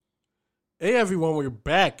Hey everyone, we're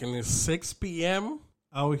back and it's 6 p.m.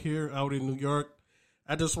 out in New York.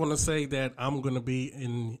 I just want to say that I'm going to be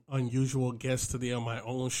an unusual guest today on my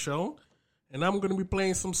own show. And I'm going to be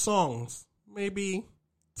playing some songs, maybe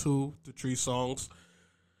 2 to 3 songs.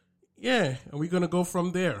 Yeah, and we're going to go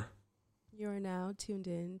from there. You are now tuned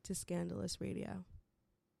in to Scandalous Radio.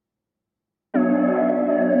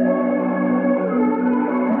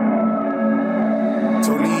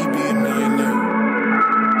 Totally be a millionaire.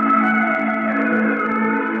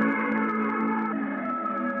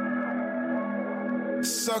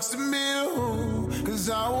 Sucks to be you, cause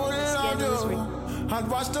I wouldn't love you. I'd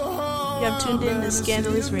watch the whole. You have tuned in to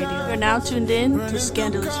Scandalous Radio. You're now tuned in to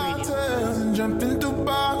Scandalous Radio. Jumping through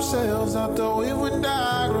bombshells, I thought we would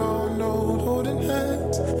die, growing old, holding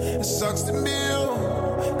hands. It sucks to be you,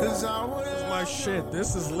 cause I wouldn't. This is my shit.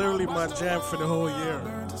 This is literally my jam for the whole year.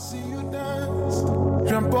 To see you dance.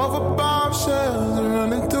 Jump over bombshells,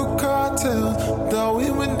 running through cartels. Thought we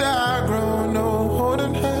would die, growing old,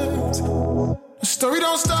 holding hands. The story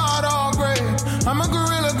don't start all great. I'm a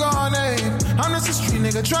gorilla gone ape. I'm just a street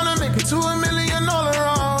nigga tryna make it to $1 million all the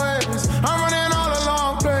wrong ways. I'm running all the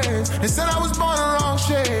long plays. They said I was born the wrong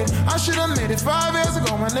shade. I should've made it 5 years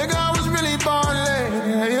ago, my nigga. I was really born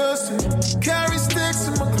late. I used to carry sticks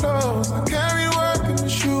in my clothes. I carry work in my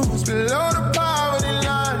shoes. Below the poverty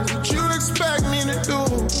line, what you expect me to do?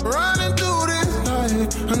 Running through this life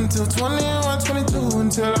until 21, 22,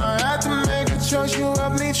 until I had to make a choice. You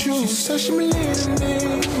helped me choose. She said she believed in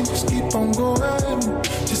me. Just keep on going.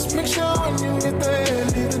 Just make sure when you get there,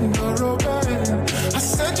 leave the door open. I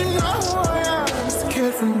said you know who I am. It's the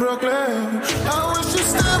kid from Brooklyn. I wish you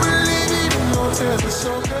still believe even though tears are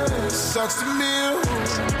so good. Sucks to be you,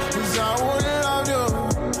 cause I wouldn't love you.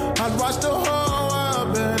 I'd watch the whole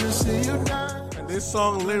world burn and see you die. And this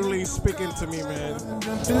song literally speaking to me, man.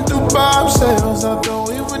 Jumping through bombshells, I thought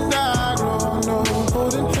we would die, growing old,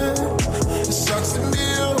 holding hands. It sucks to be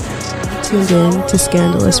you. Tuned in to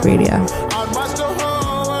Scandalous Radio. I'd watch the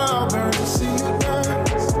whole world burn to see you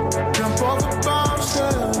dance. Jump over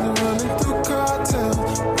bombshells, running through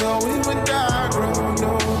cartels. Thought we would die, growing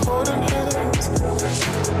old, holding hands.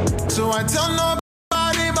 So I tell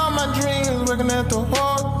nobody about my dreams, working at the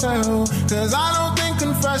hotel. Cause I don't think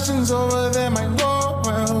confessions over there might go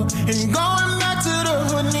well. And going back to the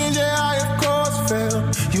hood, DJ, I of course fail.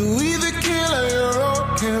 You either kill or you're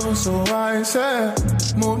okay. So I said,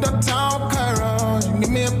 moved uptown Cairo, you give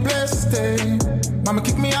me a place to stay. Mama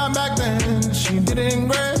kicked me out back then, she did it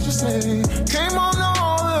graciously. Came on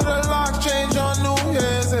all the locks changed on New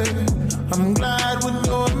Year's Eve. I'm glad we're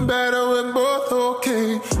doing better, we're both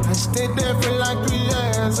okay. I stayed there for like 3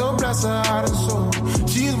 years, oh bless her heart and soul.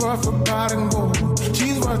 She's worth a pot and gold.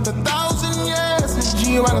 She's worth 1,000 years since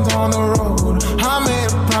G-Wagon's on the road. I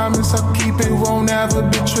made a promise I'll keep it, won't ever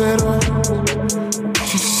betray her.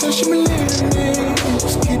 She said she believed in me,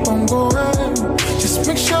 just keep on going. Just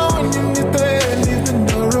make sure when you get there, leave the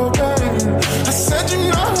door open. I said you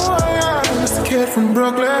know who I am, it's the kid from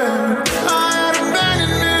Brooklyn. I had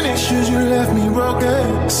abandonment issues, you left me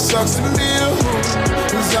broken. Sucks to be you,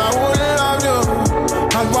 cause I wouldn't love you.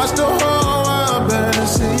 I'd watch the whole world burn and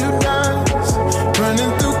see you dance.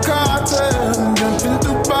 Running through cartels and jumping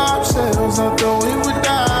through bombshells. I thought we would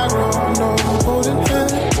die, growing old, holding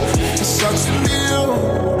hands. It sucks to be you,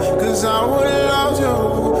 cause I wouldn't love you.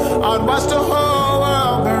 I'd watch the whole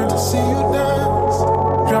world burn to see you dance.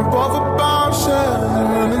 Jump over bombshells and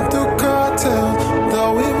running through cartels.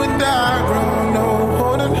 Thought we would die, growing old,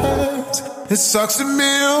 holding hands. It sucks to be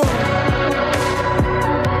you.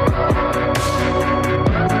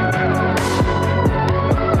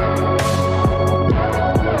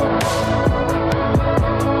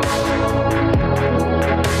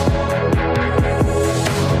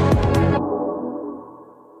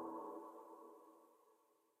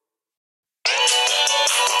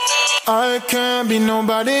 I can't be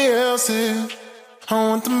nobody else's. I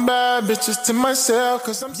want them bad bitches to myself,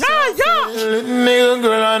 cause I'm selfish. Little nigga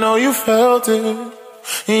girl, I know you felt it.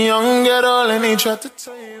 Young ghetto, and he tried to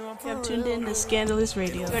tell you. You have tuned in to Scandalous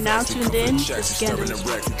Radio. You're now tuned in to Scandalous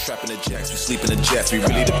Radio. We trapping the jacks, we sleeping in jets, we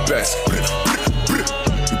really the best. We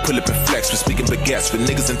pull up and flex, we speaking baguettes, with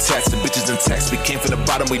niggas in text and bitches in text. We came from the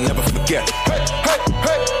bottom, we never forget. Hey, hey,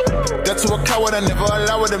 hey. That's who a coward, I never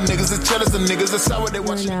allow it. Them niggas is jealous, them niggas are sour. They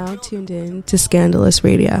watch. You're now tuned in to Scandalous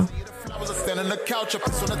Radio.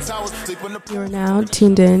 You're now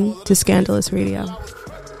tuned in to Scandalous Radio.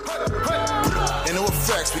 Ain't no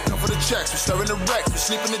effects, we come for the checks, we stirring the wrecks, we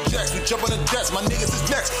sleep in the jacks, we jump on the jets, my niggas is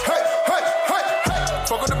next. Hey, hey, hey, hey.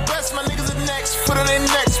 Fuck with the best, my niggas is next. Foot on their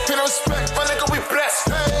necks, pay no respect, my nigga we blessed.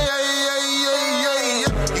 Hey, hey, hey, hey, hey,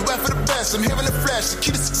 hey. You went for the best, I'm here in the flesh, the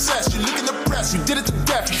key to success, you look in the best. We did it to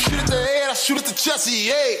death. You shoot at the head, I shoot at the chest.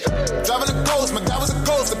 Yeah. Driving a ghost, my guy was a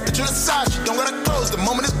ghost. The bitch on the side, she don't gotta close. The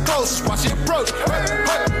moment is close, just watch it approach. Hey,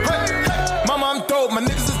 hey, hey, hey. Mama, I'm dope. My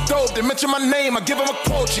niggas is dope. They mention my name, I give them a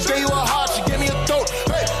quote. She gave you a heart, she gave me a throat.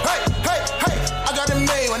 Hey, hey, hey, hey. I got it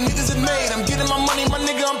made, my niggas is made. I'm getting my money, my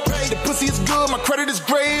nigga, I'm paid. The pussy is good, my credit is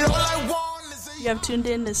great. All I want. You have tuned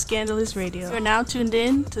in to Scandalous Radio. You're now tuned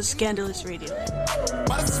in to Scandalous Radio.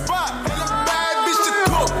 By the spot, and a bad bitch to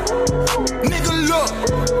cook. Nigga, look,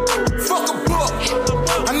 fuck a book.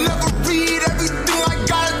 I never read everything I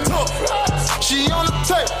gotta talk. She on the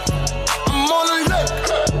tape, I'm on the lip.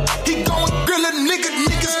 He gon' grill a nigga,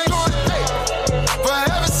 niggas gon' hate. For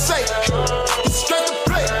heaven's sake, he's straight to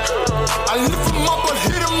play. I lift him up, I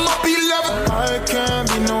hit him up, he level. I can't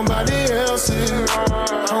be nobody else's.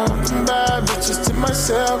 I want them bad bitches to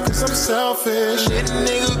myself, cause I'm selfish. Shit,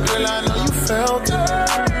 nigga, girl, I know you felt it.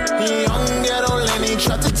 Young ghetto Lenny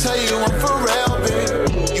tried to tell you I'm for real,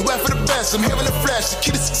 babe. You went for the best, I'm here in the flesh. The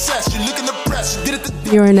key to success, you look in the press. You did it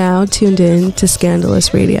to You are now tuned in to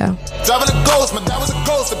Scandalous Radio. driving a ghost, my guy was a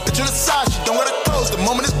ghost. The bitch on the side, she don't gotta close. The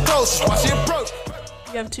moment is close, just watch it approach.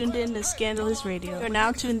 You have tuned in to Scandalous Radio. You're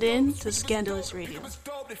now tuned in to Scandalous Radio.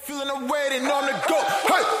 They feeling the way, they know I'm the go.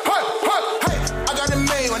 Hey, hey, hey, hey. I got it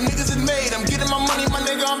made, my niggas is made. I'm getting my money, my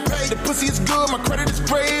nigga, I'm paid. The pussy is good, my credit is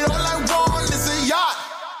great. All I want is a yacht.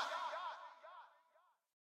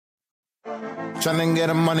 Tryna get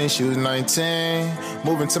her money, she was 19.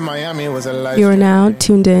 Moving to Miami was a life. You are now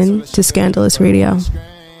tuned in to Scandalous Radio.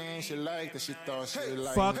 She liked that, she thought she would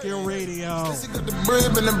like Fuck your radio. She got the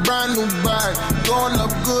brib and a brand new bag. Going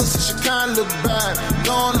up good so she can't look bad.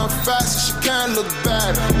 Going up fast so she can't look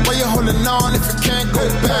bad. Why you holding on if it can't go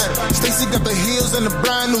bad? Stacy got the heels and a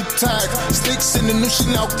brand new tag. Sticks in the new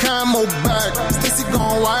Chanel camo bag. Stacy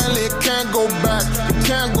gone wild, it can't go back. It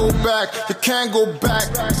can't go back, it can't go back.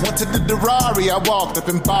 Went to the Ferrari, I walked up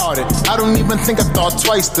and bought it. I don't even think I thought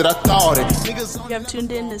twice that I thought it. Niggas You have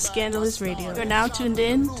tuned in to Scandalous Radio. You're now tuned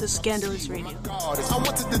in to Scandalous Radio. I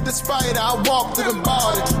wanted to despite it, I walked it and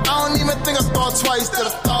bought it. I don't even think I thought twice that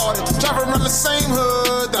I thought it. Drive around the same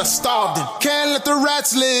hood that I starved in. Can't let the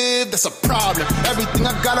rats live, that's a problem. Everything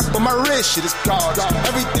I got up on my wrist, shit is gorgeous.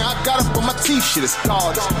 Everything I got up on my teeth, shit is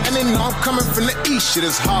gorgeous. And they know I'm coming from the east, shit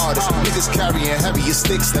is hardest. Niggas carrying heavier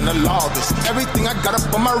sticks than the loggers. Everything I got up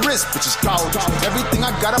on my wrist, bitch is gorgeous. Everything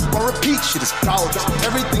I got up on repeat, shit is gorgeous.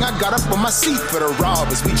 Everything I got up on my seat for the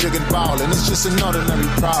robbers. We jigging ballin', it's just an ordinary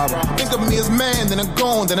problem. Think of me as man, then a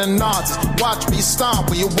goon, then an artist. Watch me stomp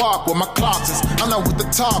when you walk where my clocks is. I'm not with the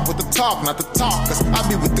talk, not the talkers. I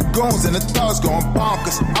be with the goons and the thugs going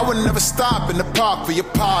bonkers. I would never stop in the park for your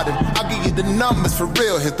pardon. I'll give you the numbers for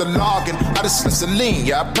real, hit the login. I just spent Celine,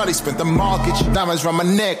 yeah, I probably spent the mortgage. Diamonds round my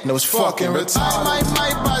neck, no, it's fucking retarded. I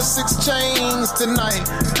might buy 6 chains tonight.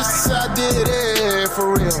 Just as I did it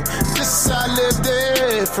for real. Just as I lived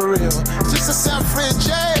it for real. Just as I'm free,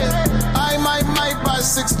 I might buy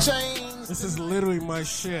 6 chains. This is literally my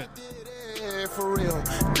shit. For real,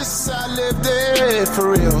 just as I lived it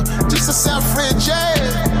for real, just as I'm free,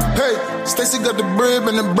 Hey, Stacy got the brib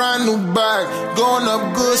and a brand new bag. Going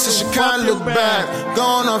up good so she can't look back.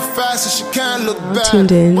 Going up fast so she can't look back.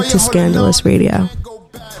 Tuned in to Scandalous Radio.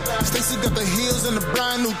 Stacy got the heels and a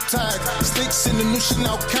brand new tag. Sticks in the new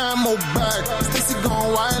Chanel camo bag. Stacy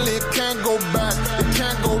gone wild, it can't go back. It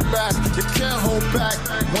can't go back, it can't hold back.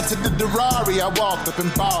 Went to the Ferrari, I walked up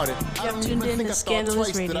and bought it. You have tuned in to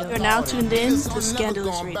Scandalous Radio. You're now tuned in to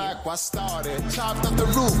Scandalous Radio. I started, chopped off the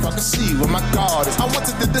roof, I can see where my guard is. I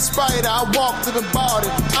wanted to despite it, I walked up and bought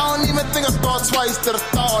it. I don't even think I thought twice that I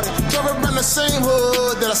thought it. Drove around the same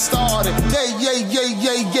hood that I started.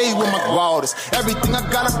 Yeah, with my guard is. Everything I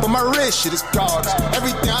got up on my wrist, shit is gorgeous.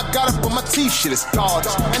 Everything I got up on my teeth, shit is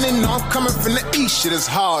gorgeous. And they know I'm coming from the east, shit is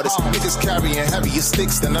hardest. Niggas carrying heavier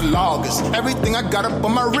sticks than the loggers. Everything I got up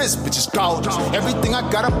on my wrist, bitch is gorgeous. Everything I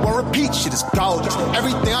got up on repeat, shit is gorgeous.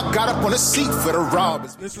 Everything I got up on the seat for the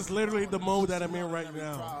robbers. This is literally the mode that I'm in right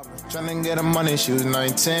now. Tryna get her money, she was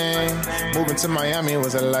 19. Moving to Miami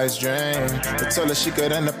was a life's dream. I told her she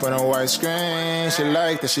could end up on a white screen. She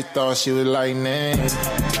liked that, she thought she was lightning.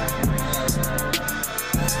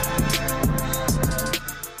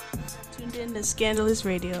 Tuned in to Scandalous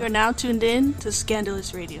Radio. You're now tuned in to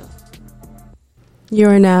Scandalous Radio. You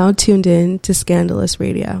are now tuned in to Scandalous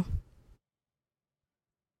Radio.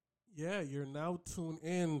 Yeah, you're now tuned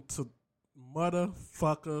in to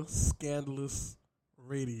motherfucker Scandalous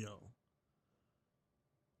Radio.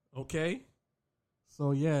 Okay?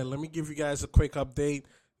 So yeah, let me give you guys a quick update.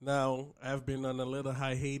 Now, I've been on a little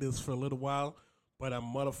hiatus for a little while, but I'm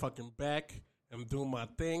motherfucking back. I'm doing my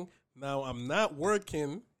thing. Now, I'm not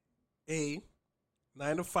working a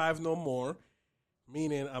 9 to 5 no more,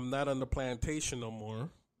 meaning I'm not on the plantation no more.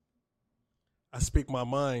 I speak my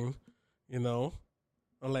mind, you know.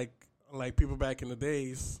 Unlike people back in the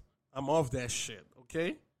days, I'm off that shit,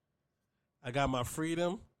 okay? I got my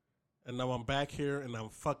freedom, and now I'm back here, and I'm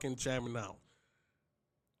fucking jamming out.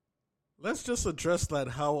 Let's just address that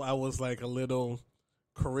how I was like a little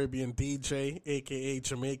Caribbean DJ, a.k.a.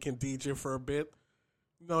 Jamaican DJ for a bit.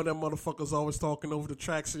 You know, them motherfuckers always talking over the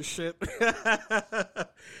tracks and shit.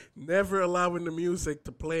 Never allowing the music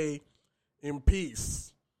to play in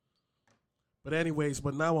peace. But anyways,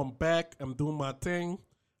 now I'm back. I'm doing my thing.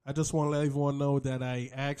 I just want to let everyone know that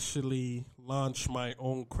I actually launched my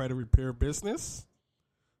own credit repair business.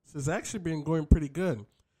 It's actually been going pretty good.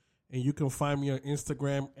 And you can find me on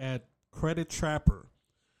Instagram at Credit Trapper.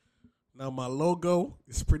 Now, my logo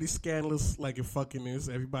is pretty scandalous like it fucking is.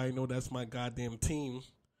 Everybody know that's my goddamn team.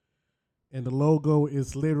 And the logo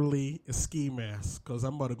is literally a ski mask because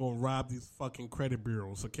I'm about to go and rob these fucking credit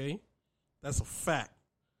bureaus, okay? That's a fact.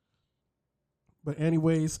 But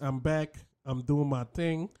anyways, I'm back. I'm doing my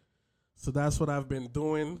thing. So that's what I've been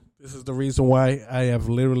doing. This is the reason why I have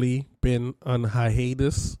literally been on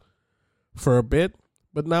hiatus for a bit.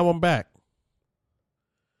 But now I'm back.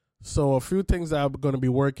 So a few things that I'm going to be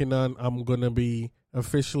working on. I'm going to be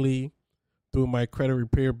officially doing my credit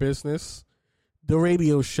repair business, the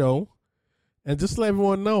radio show, and just let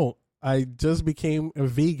everyone know, I just became a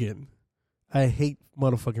vegan. I hate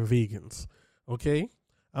motherfucking vegans, okay?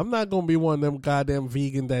 I'm not going to be one of them goddamn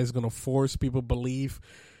vegan that is going to force people to believe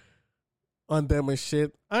on them and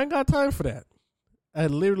shit. I ain't got time for that. I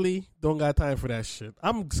literally don't got time for that shit.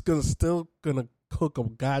 I'm still going to cook a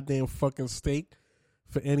goddamn fucking steak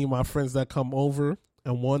for any of my friends that come over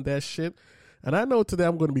and want that shit. And I know today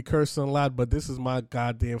I'm going to be cursing a lot, but this is my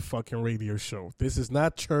goddamn fucking radio show. This is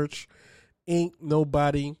not church. Ain't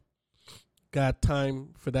nobody got time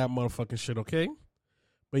for that motherfucking shit, okay?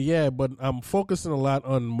 But yeah, but I'm focusing a lot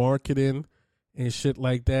on marketing and shit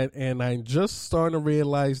like that. And I'm just starting to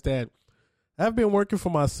realize that I've been working for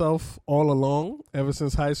myself all along, ever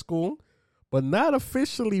since high school, but not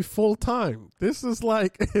officially full time. This is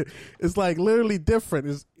like, it's like literally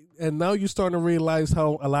different. And now you're starting to realize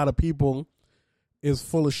how a lot of people is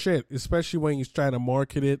full of shit, especially when you're trying to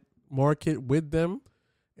market with them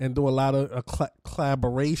and do a lot of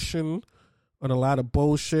collaboration on a lot of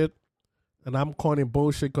bullshit. And I'm calling it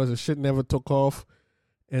bullshit because the shit never took off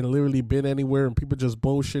and literally been anywhere and people just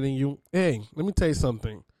bullshitting you. Hey, let me tell you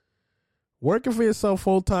something. Working for yourself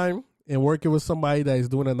full time and working with somebody that is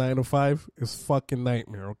doing a 9-to-5 is fucking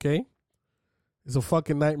nightmare, okay? It's a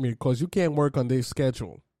fucking nightmare because you can't work on their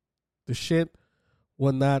schedule. The shit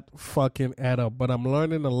will not fucking add up. But I'm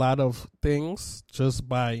learning a lot of things just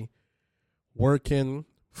by working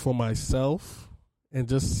for myself and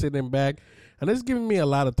just sitting back. And it's giving me a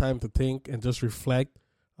lot of time to think and just reflect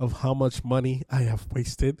of how much money I have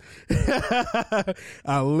wasted.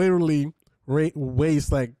 I literally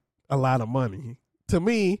waste like a lot of money. To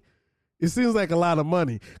me, it seems like a lot of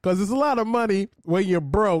money because it's a lot of money when you're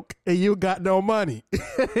broke and you got no money.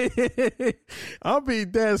 I'll be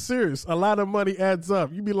dead serious. A lot of money adds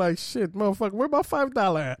up. You be like, shit, motherfucker, where my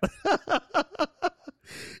 $5 at?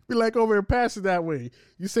 Be like over and pass it that way.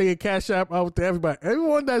 You say your Cash App out to everybody.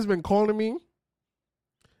 Everyone that's been calling me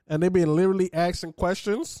and they've been literally asking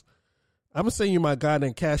questions, I'm going to send you my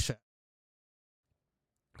goddamn Cash App.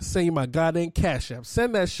 Send you my goddamn Cash App.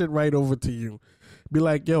 Send that shit right over to you. Be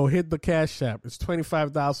like, yo, hit the Cash App. It's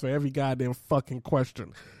 $25 for every goddamn fucking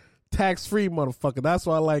question. Tax-free, motherfucker. That's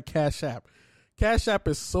why I like Cash App. Cash App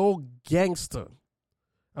is so gangster.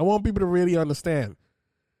 I want people to really understand.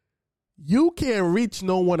 You can't reach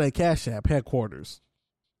no one at Cash App headquarters.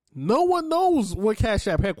 No one knows where Cash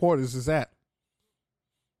App headquarters is at.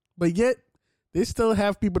 But yet, they still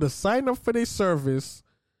have people to sign up for their service,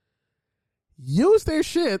 use their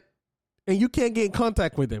shit, and you can't get in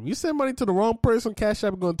contact with them. You send money to the wrong person, Cash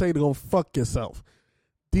App is going to tell you to go fuck yourself.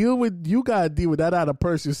 You got to deal with that other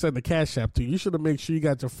person you send the Cash App to. You should have made sure you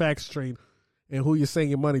got your facts straight and who you're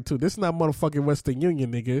sending your money to. This is not motherfucking Western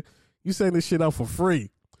Union, nigga. You send this shit out for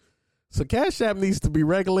free. So Cash App needs to be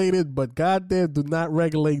regulated, but goddamn, do not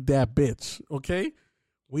regulate that bitch, okay?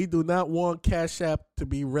 We do not want Cash App to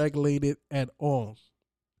be regulated at all.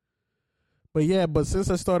 But yeah, since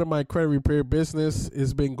I started my credit repair business,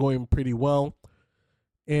 it's been going pretty well.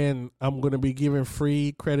 And I'm going to be giving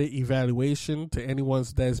free credit evaluation to anyone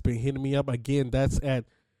that's been hitting me up. Again, that's at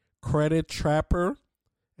Credit Trapper.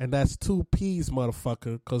 And that's 2 P's,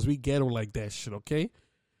 motherfucker, because we ghetto like that shit, okay?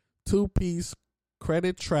 2 P's,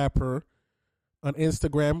 Credit Trapper on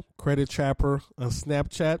Instagram, Credit Trapper on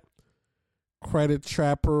Snapchat, Credit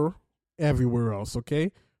Trapper everywhere else,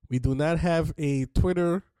 okay? We do not have a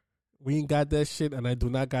Twitter. We ain't got that shit, and I do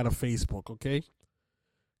not got a Facebook, okay?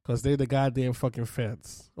 Because they're the goddamn fucking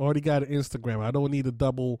feds. Already got an Instagram. I don't need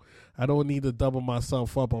to double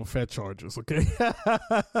myself up on Fed charges, okay?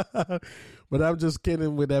 But I'm just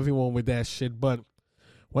kidding with everyone with that shit. But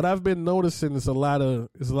what I've been noticing is a lot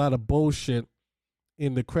of bullshit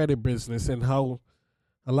in the credit business, and how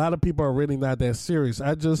a lot of people are really not that serious.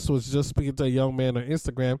 I was just speaking to a young man on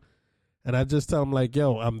Instagram, and I just tell him, like,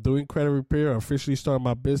 yo, I'm doing credit repair. I officially started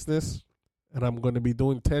my business, and I'm going to be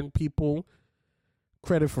doing 10 people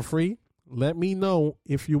credit for free. Let me know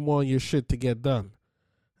if you want your shit to get done.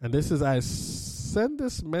 And I send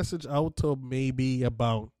this message out to maybe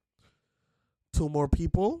about 2 more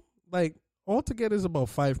people. Like, altogether is about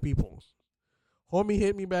 5 people. Homie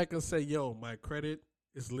hit me back and say, yo, my credit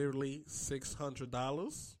is literally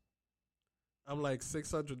 $600. I'm like,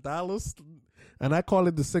 $600? And I call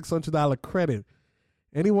it the $600 credit.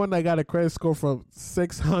 Anyone that got a credit score from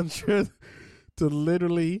 600 to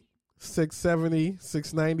literally 670,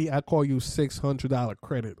 690, I call you $600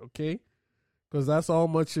 credit, okay? Because that's how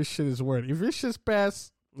much your shit is worth. If your shit's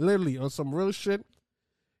past, literally, on some real shit,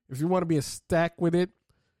 if you want to be a stack with it,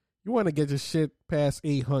 you want to get your shit past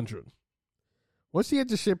 800. Once you get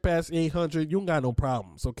your shit past 800, you ain't got no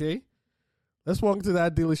problems, okay? Let's walk into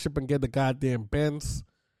that dealership and get the goddamn Benz,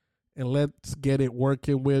 and let's get it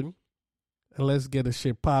working with, and let's get the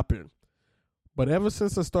shit popping. But ever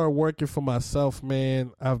since I started working for myself,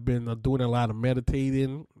 man, I've been doing a lot of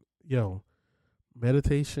meditating. Yo,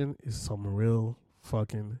 meditation is some real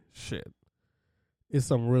fucking shit. It's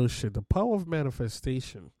some real shit. The power of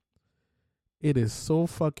manifestation, it is so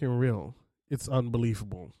fucking real. It's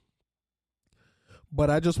unbelievable. But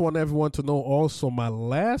I just want everyone to know also, my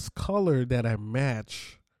last color that I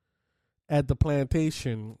match at the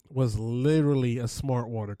plantation was literally a smart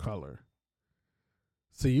watercolor.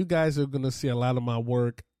 So you guys are going to see a lot of my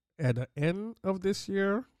work at the end of this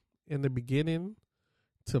year, in the beginning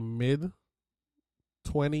to mid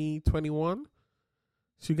 2021.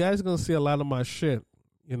 So you guys are going to see a lot of my shit,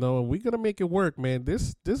 and we're going to make it work, man.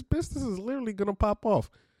 This business is literally going to pop off.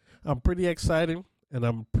 I'm pretty excited, and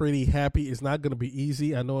I'm pretty happy. It's not going to be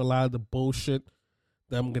easy. I know a lot of the bullshit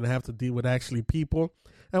that I'm going to have to deal with actually people.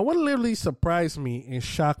 And what literally surprised me and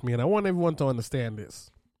shocked me, and I want everyone to understand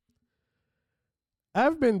this.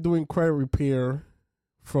 I've been doing credit repair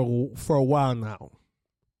for a while now.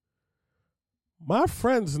 My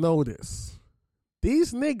friends know this.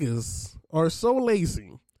 These niggas are so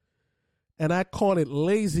lazy, and I call it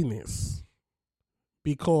laziness,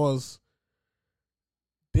 because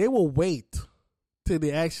they will wait till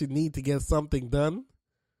they actually need to get something done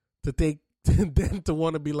then to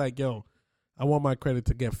want to be like, yo, I want my credit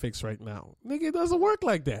to get fixed right now. Nigga, it doesn't work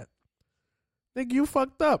like that. Nigga, you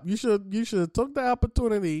fucked up. You should have took the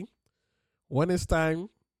opportunity when it's time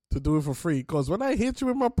to do it for free. Because when I hit you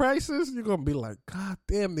with my prices, you're going to be like, God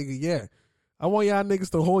damn, nigga, yeah. I want y'all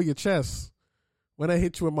niggas to hold your chest when I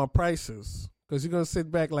hit you with my prices. Because you're going to sit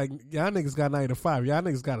back like, y'all niggas got 9 to 5. Y'all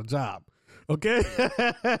niggas got a job. Okay?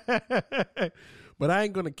 But I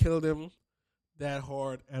ain't going to kill them that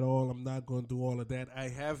hard at all. I'm not going to do all of that. I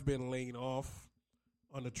have been laying off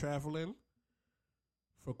on the traveling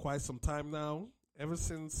for quite some time now. Ever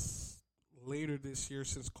since later this year,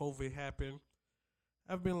 since COVID happened,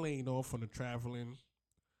 I've been laying off on the traveling.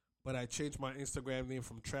 But I changed my Instagram name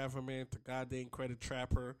from Travelman to Goddamn Credit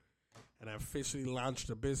Trapper, and I officially launched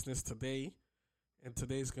the business today. And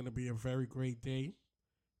today's going to be a very great day.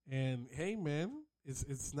 And hey, man,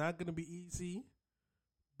 it's not going to be easy,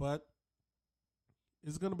 but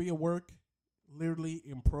it's going to be a work literally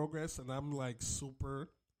in progress, and I'm like super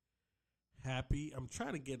happy. I'm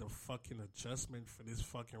trying to get a fucking adjustment for this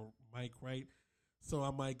fucking mic, right? So I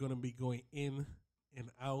might going to be going in and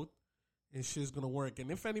out, and shit's going to work. And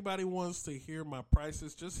if anybody wants to hear my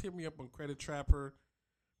prices, just hit me up on Credit Trapper.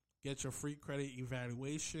 Get your free credit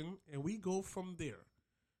evaluation, and we go from there.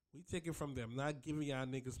 We take it from there. I'm not giving y'all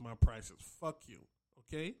niggas my prices. Fuck you,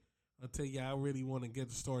 okay? Until y'all really want to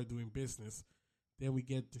get started doing business. Then we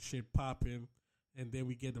get the shit popping, and then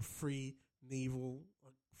we get the free naval,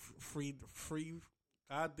 free,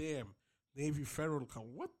 goddamn, Navy Federal account.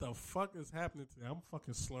 What the fuck is happening today? I'm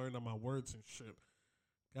fucking slurring on my words and shit.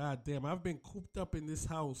 Goddamn, I've been cooped up in this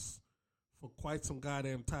house for quite some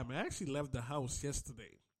goddamn time. I actually left the house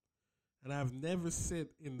yesterday. And I've never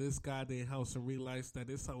sit in this goddamn house and realized that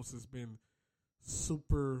this house has been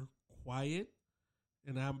super quiet.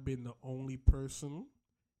 And I've been the only person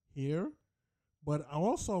here. But I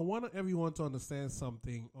also want everyone to understand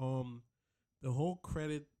something. The whole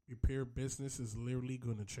credit repair business is literally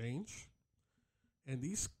going to change. And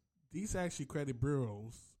these actually credit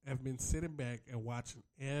bureaus have been sitting back and watching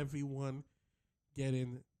everyone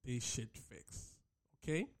getting their shit fixed.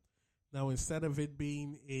 Okay? Now, instead of it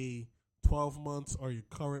being a 12 months or your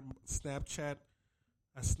current Snapchat,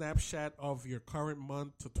 a snapshot of your current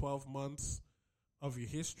month to 12 months of your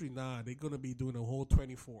history, nah, they're going to be doing a whole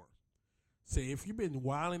 24. Say, if you've been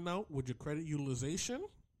wilding out with your credit utilization,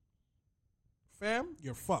 fam,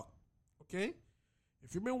 you're fucked. Okay?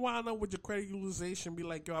 If you've been wilding out with your credit utilization, be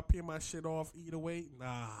like, yo, I pay my shit off either way,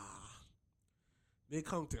 nah. They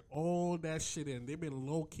counted all that shit in. They've been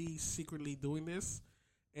low-key, secretly doing this.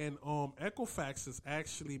 And Equifax has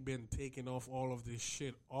actually been taking off all of this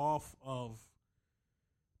shit off of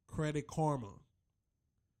Credit Karma.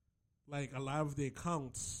 Like, a lot of the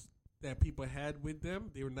accounts that people had with them,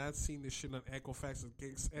 they were not seeing this shit on Equifax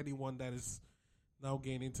against anyone that is now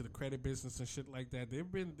getting into the credit business and shit like that.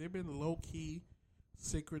 They've been low-key,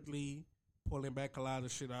 secretly pulling back a lot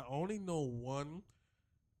of shit. I only know one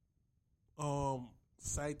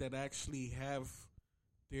site that actually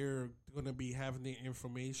they're going to be having their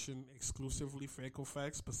information exclusively for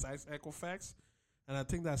Equifax besides Equifax, and I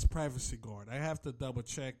think that's Privacy Guard. I have to double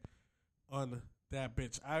check on that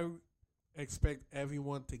bitch. I expect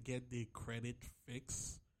everyone to get their credit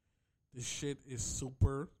fixed. This shit is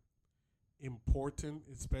super important,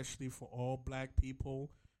 especially for all black people,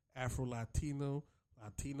 Afro-Latino,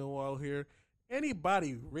 Latino out here.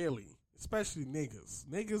 Anybody, really, especially niggas.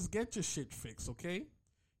 Niggas, get your shit fixed, okay?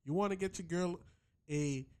 You want to get your girl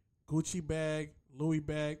a Gucci bag, Louis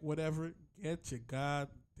bag, whatever, get your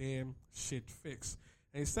goddamn shit fixed.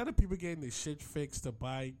 And instead of people getting their shit fixed to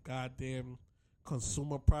buy goddamn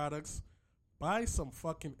consumer products, buy some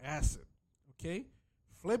fucking acid, okay?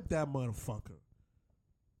 Flip that motherfucker.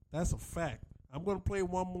 That's a fact. I'm going to play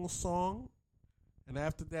one more song, and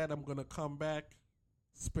after that, I'm going to come back,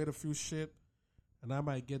 spit a few shit, and I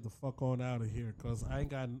might get the fuck on out of here because I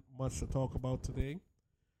ain't got much to talk about today.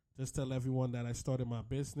 Just tell everyone that I started my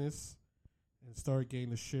business and started getting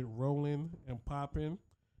the shit rolling and popping.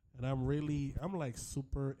 And I'm like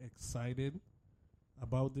super excited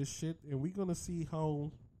about this shit. And we're going to see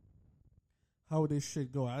how this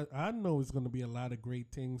shit go. I know it's going to be a lot of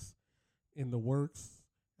great things in the works.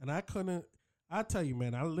 And I tell you,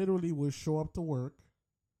 man, I literally would show up to work,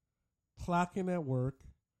 clock in at work,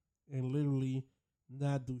 and literally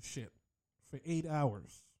not do shit for 8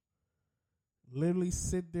 hours. Literally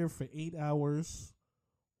sit there for 8 hours,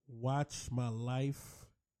 watch my life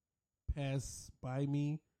pass by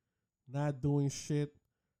me, not doing shit.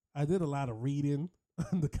 I did a lot of reading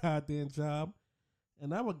on the goddamn job,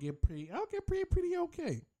 and I'll get paid pretty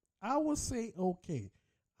okay. I will say okay.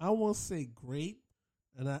 I won't say great,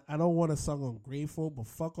 and I don't want to sound ungrateful, but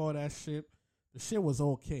fuck all that shit. The shit was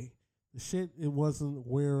okay. The shit, it wasn't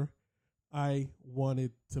where I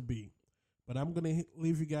wanted to be. But I'm going to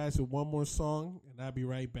leave you guys with one more song, and I'll be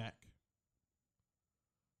right back.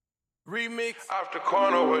 Remix off the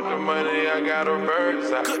corner with the money, I got a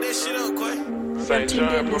bird's eye. Cook that shit up, Quay. St.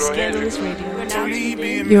 John, put on Scandalous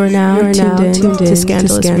Radio. You are now tuned in to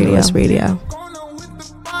Scandalous Radio.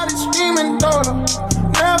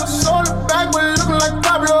 Never sold it back, but looking like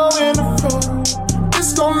Pablo in the floor.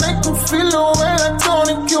 This gon' make them feel the way like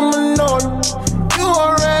Tony Cumanolo. You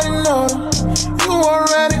already know it. You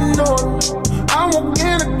already know it. I walk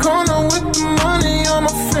in the corner with the money on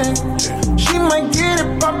my finger. She might get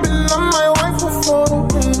it poppin', I might wife her for the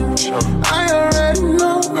win. I already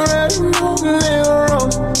know, nigga roll.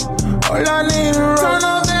 All I need is roll. Turn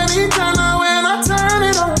up, baby, turn up when I turn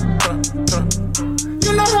it on.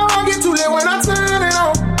 You know how I get too late when I turn it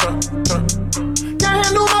on. Can't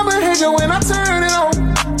handle my behavior when I turn it on.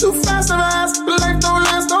 Too fast and fast, life don't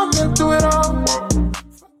last, don't get through it all.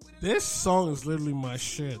 This song is literally my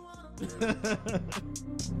shit.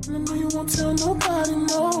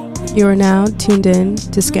 You are now tuned in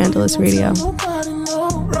to Scandalous Radio.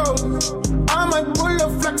 I might pull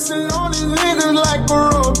up flexing on these niggas like a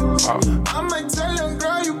road. I might tell them,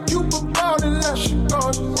 girl, you cute about it, let she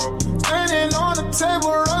go. Standing on the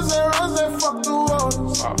table, rose, fuck the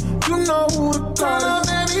walls. You know who to call.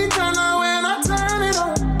 Baby, turn up when I turn it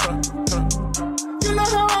on. You know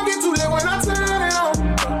how I get too late when I turn it on.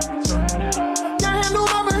 Can't handle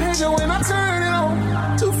my behavior when I turn it on.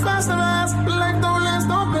 Too fast and fast, like don't last,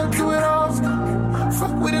 don't get to it all.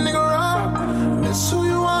 Fuck with a nigga raw, that's who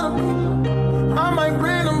you wanna be. I might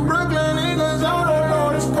bring them Brooklyn niggas out on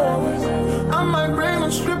all the stores. I might bring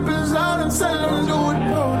them strippers out and tell them do it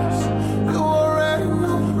pose. You already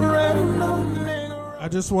know, nigga. I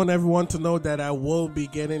just want everyone to know that I will be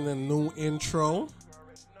getting a new intro.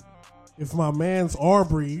 If my man's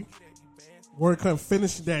Aubrey work on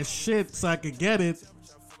finishing that shit so I could get it,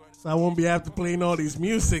 So I won't be after playing all these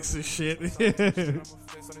musics and shit. Canary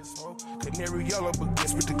yellow, but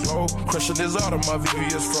gets with the glow. Crushing this auto, my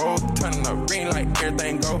VVS roll. Turning up green like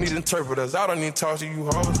everything go. Need interpreters, I don't need to talk to you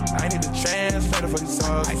hoes. I need a translator for these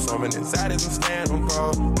songs. I summon inside and stand on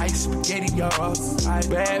guard. I spaghetti y'all. I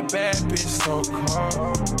bad bitch, so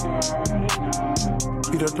cold.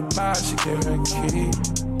 Beat up the box, she gave me a key.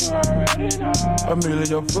 Amelia,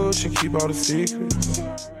 your food, she keep all the secrets.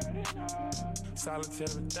 You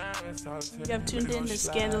have tuned in to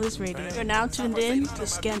Scandalous Radio. You're now tuned in to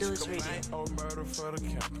Scandalous Radio.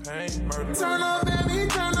 Turn up, baby,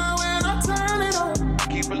 turn up when I turn it on.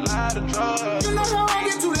 Keep a lot of drugs. You know how I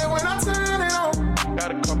get too late when I turn it on.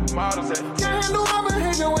 Got a couple models that can't handle my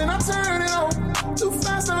behavior when I turn it on. Too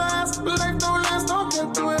fast to last, but life don't last, don't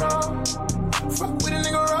get through it all. Fuck with a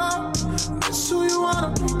nigga raw, that's who you wanna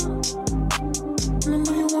be. And I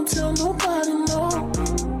know you won't tell nobody, no.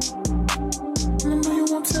 And I know you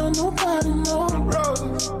won't tell nobody, no.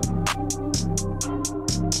 Roses.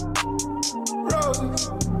 Roses.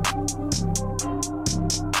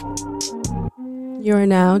 You are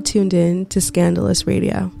now tuned in to Scandalous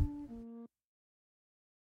Radio.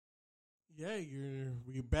 Yeah,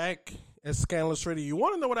 we're back at Scandalous Radio. You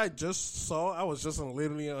want to know what I just saw? I was just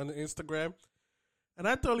literally on Instagram, and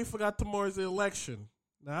I totally forgot tomorrow's the election.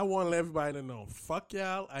 Now, I want everybody to know, fuck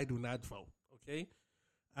y'all, I do not vote, okay?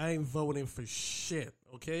 I ain't voting for shit,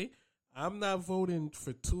 okay? I'm not voting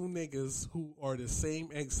for two niggas who are the same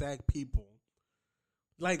exact people.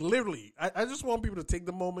 Like, literally, I just want people to take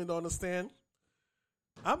the moment to understand.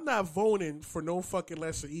 I'm not voting for no fucking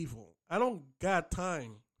lesser evil. I don't got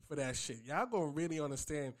time for that shit. Y'all gonna really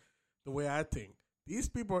understand the way I think. These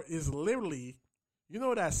people is literally, you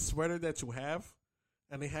know that sweater that you have,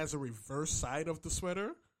 and it has a reverse side of the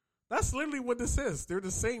sweater? That's literally what this is. They're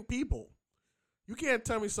the same people. You can't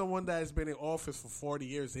tell me someone that has been in office for 40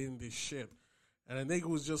 years in this shit, and a nigga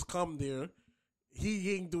who's just come there,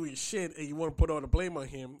 he ain't doing shit, and you want to put all the blame on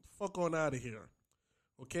him. Fuck on out of here.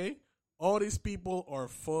 Okay? All these people are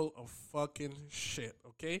full of fucking shit,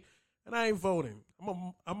 okay? And I ain't voting.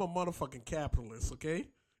 I'm a motherfucking capitalist, okay?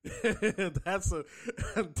 That's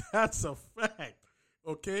a fact,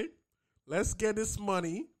 okay? Let's get this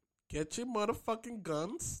money, get your motherfucking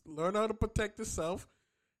guns, learn how to protect yourself,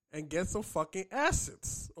 and get some fucking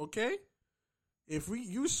assets, okay? If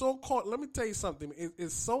you so-called, let me tell you something.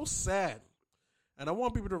 It's so sad, and I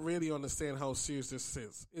want people to really understand how serious this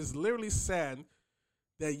is. It's literally sad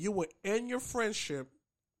that you would end your friendship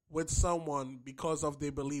with someone because of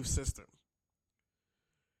their belief system.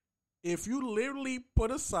 If you literally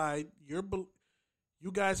put aside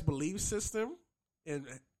you guys' belief system and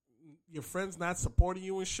your friends not supporting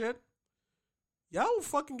you and shit, y'all will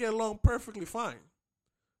fucking get along perfectly fine.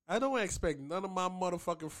 I don't expect none of my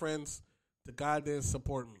motherfucking friends to goddamn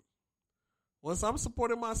support me. Once I'm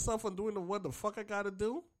supporting myself and doing what the fuck I gotta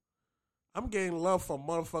do, I'm getting love from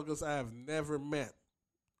motherfuckers I have never met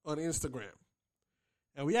on Instagram.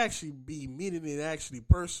 And we actually be meeting in actually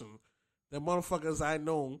person. The motherfuckers I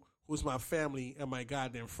know who's my family and my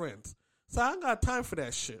goddamn friends. So I ain't got time for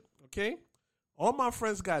that shit, okay? All my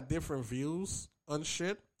friends got different views on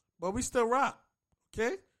shit, but we still rock,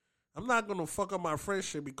 okay? I'm not going to fuck up my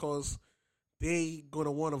friendship because they going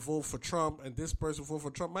to want to vote for Trump and this person vote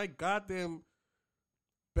for Trump. My goddamn,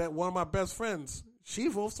 one of my best friends, she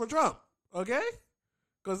votes for Trump, okay?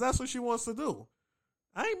 Because that's what she wants to do.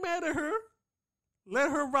 I ain't mad at her.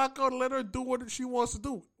 Let her rock out. Let her do what she wants to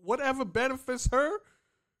do. Whatever benefits her,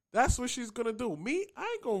 that's what she's going to do. Me,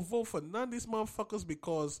 I ain't going to vote for none of these motherfuckers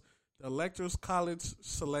because the Electors College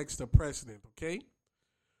selects the president, okay?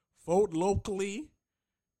 Vote locally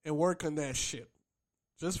and work on that shit.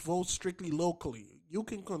 Just vote strictly locally. You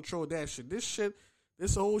can control that shit.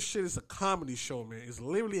 This whole shit is a comedy show, man. It's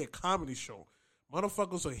literally a comedy show.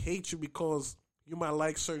 Motherfuckers will hate you because you might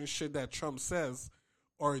like certain shit that Trump says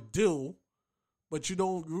or do, but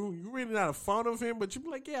you really not a fan of him, but you be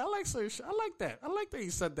like, yeah, I like certain shit. I like that. I like that he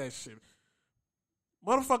said that shit.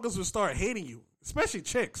 Motherfuckers will start hating you, especially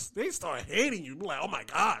chicks. They start hating you. Be like, oh my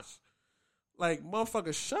gosh. Like,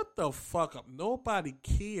 motherfuckers, shut the fuck up. Nobody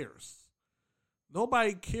cares.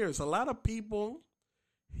 Nobody cares. A lot of people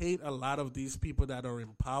hate a lot of these people that are in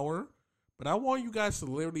power, but I want you guys to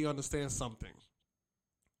literally understand something.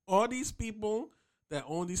 All these people that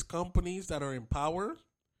own these companies that are in power,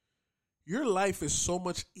 your life is so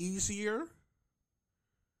much easier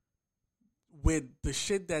with the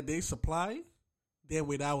shit that they supply than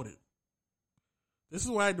without it. This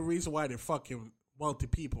is the reason why they're fucking wealthy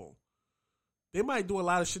people. They might do a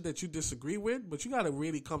lot of shit that you disagree with, but you got to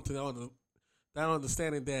really come to that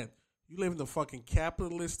understanding that You live in a fucking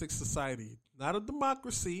capitalistic society, not a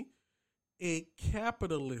democracy, a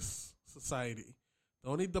capitalist society. The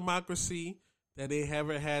only democracy that they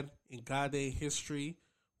ever had in goddamn history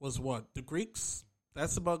was what? The Greeks?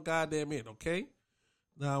 That's about goddamn it, okay?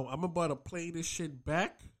 Now, I'm about to play this shit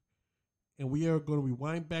back, and we are going to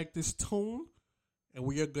rewind back this tune, and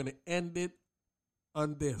we are going to end it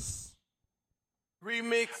on this.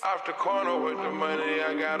 Remix off the corner with the money,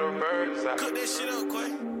 I got a bird's eye. Cook that shit up,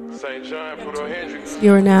 Quay. St. John, put on Hendrix.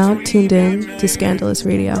 You are now tuned in to Scandalous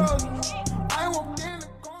Radio.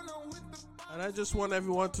 And I just want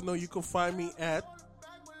everyone to know you can find me at...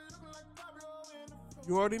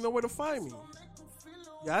 You already know where to find me.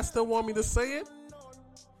 Y'all still want me to say it?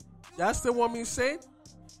 Y'all still want me to say it?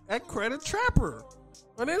 At Credit Trapper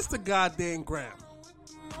on Instagram.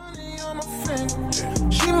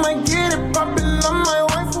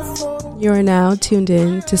 You are now tuned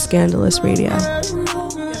in to Scandalous Radio. You are tuned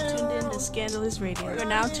in to Scandalous Radio. You are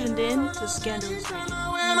now tuned in to Scandalous Radio.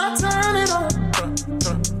 When I turn it on,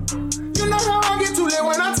 you know how I get too late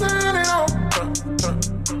when I turn it on.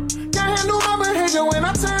 Can't handle my behavior when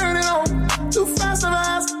I turn it on. Too fast and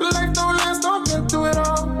fast, life don't last, don't get through it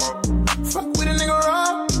all. Fuck with a nigga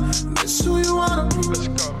raw, that's who you wanna be. Let's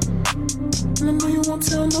go. And I know you won't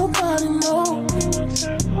tell nobody, no.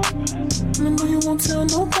 And I know you won't tell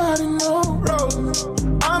nobody, no.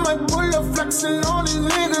 I might pull up flexing on these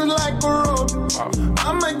niggas like a rope.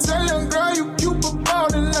 I might tell them, girl, you cute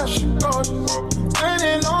about it, let she go.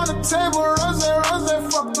 Standing on the table, rose,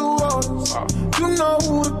 fuck the walls. You know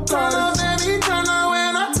who to call it. Baby, turn on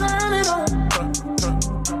when I turn it on.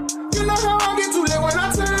 You know how I get too late when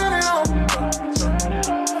I turn it on.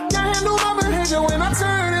 Can't handle my behavior when I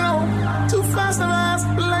turn it on. Too fast and fast,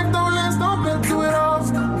 life don't last, don't get through it all.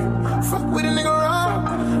 Fuck with a nigga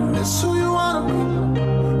raw, that's who you wanna be.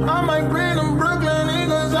 I might bring them Brooklyn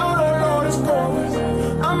niggas out on all this chorus.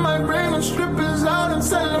 I might bring them strippers out and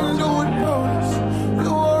tell them do it boys.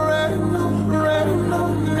 You already know,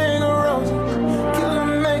 nigga rose. Kill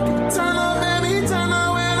them, make it turn up, baby, turn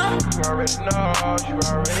up when I. You already know.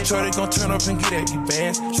 Shorty gon' turn up and get at you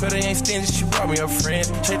bands. Shorty ain't stingy, she brought me her friends.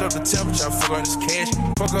 Changed up the temperature, I fuck on this cash.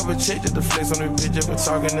 Fuck up a check, just the flex on the bitch. If we're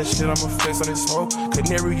talking this shit, I'ma flex on this hoe.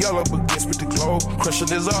 Canary yellow, but guess with the glow. Crushing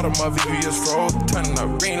this auto, my VVS froze. Turning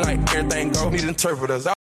up green like everything go. Need interpreters,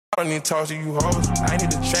 I don't need to talk to you hoes. I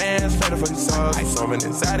need a translator for these songs. Ice on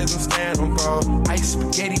inside as I'm stand on guard. Ice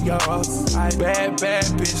spaghetti, y'all. Bad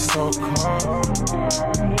bitch, so cold.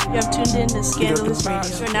 You have tuned in to Scandalous Radio.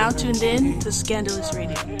 You are now tuned in to Scandalous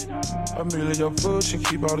Radio. I'm really your push and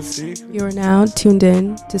keep all the secrets. You are now tuned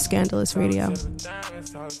in to Scandalous Radio.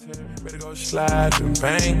 Better go slide and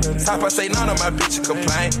bang. Top I say none of my bitches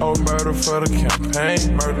complain. Oh, murder for the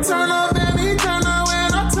campaign. Murder. Turn up, baby, turn up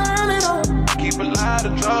when I turn it on. Keep a lot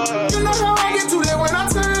of drugs. You know how I get too late when I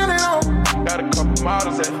turn it on. Got a couple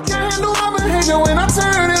models that can't handle my behavior when I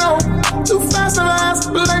turn it on. Too fast and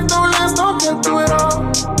fast, life don't last, don't get through it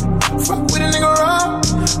all. Fuck with a nigga raw,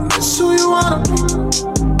 that's who you wanna be.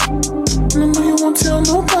 And I know you won't tell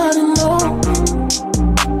nobody, no.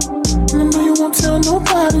 And I know you won't tell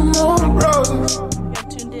nobody, no. Roses. You have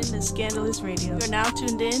tuned in to Scandalous Radio. You are now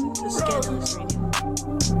tuned in to Scandalous Radio.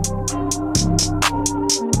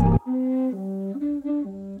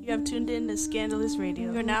 You have tuned in to Scandalous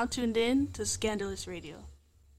Radio. You are now tuned in to Scandalous Radio.